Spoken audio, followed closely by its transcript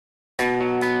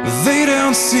They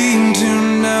don't seem to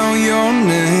know your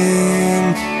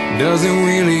name. Does it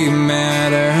really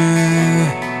matter?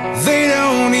 They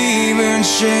don't even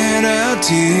shed a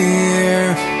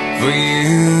tear for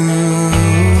you.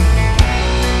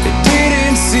 They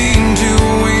didn't seem to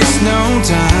waste no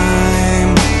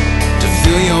time to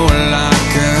fill your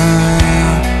locker.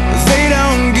 They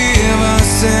don't give a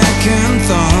second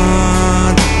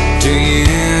thought to you.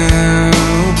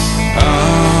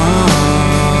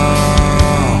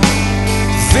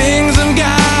 Things have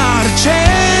gotta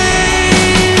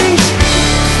change.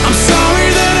 I'm sorry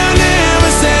that I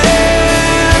never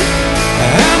said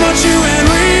how much you had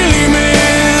really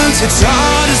meant. It's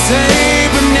hard to say,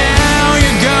 but now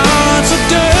you're gone, so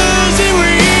does it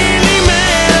really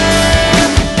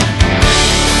matter?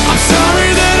 I'm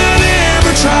sorry that I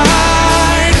never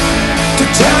tried to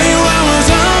tell you I was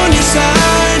on your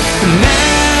side, but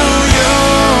now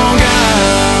you're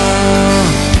gone.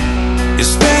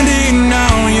 You're spending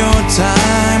all your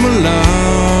time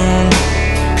alone,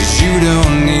 'cause you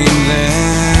don't need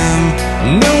them.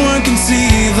 No one can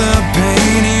see the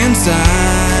pain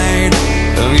inside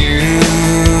of you.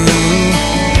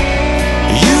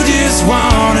 You just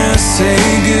wanna say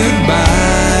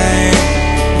goodbye.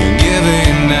 You're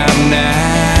giving up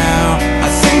now. I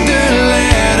think the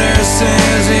letter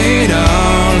says it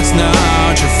all. It's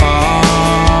not your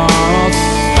fault.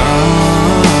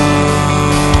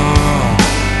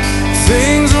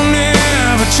 Things will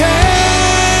never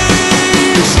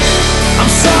change.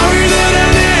 I'm sorry that I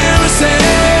never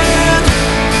said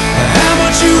how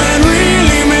much you had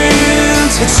really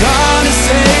meant. It's hard to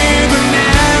say, but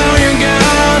now you're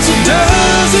gone, so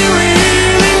does it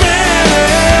really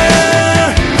matter?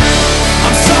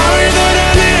 I'm sorry that I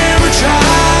never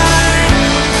tried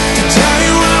to tell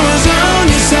you I was on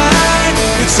your side.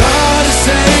 It's hard to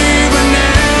say, but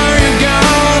now you're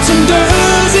gone, so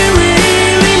does it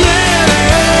really matter?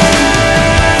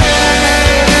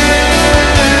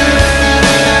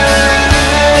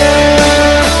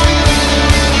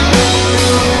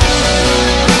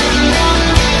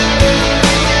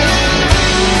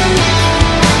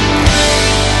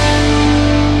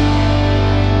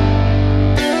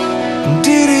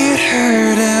 Did it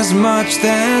hurt as much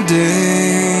that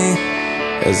day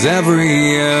as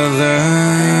every other?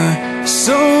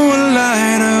 So I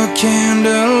light a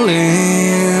candle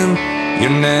in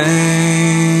your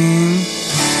name.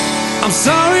 I'm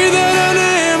sorry that I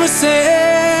never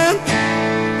said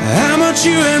how much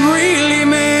you had really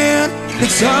meant.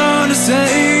 It's hard to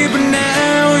say,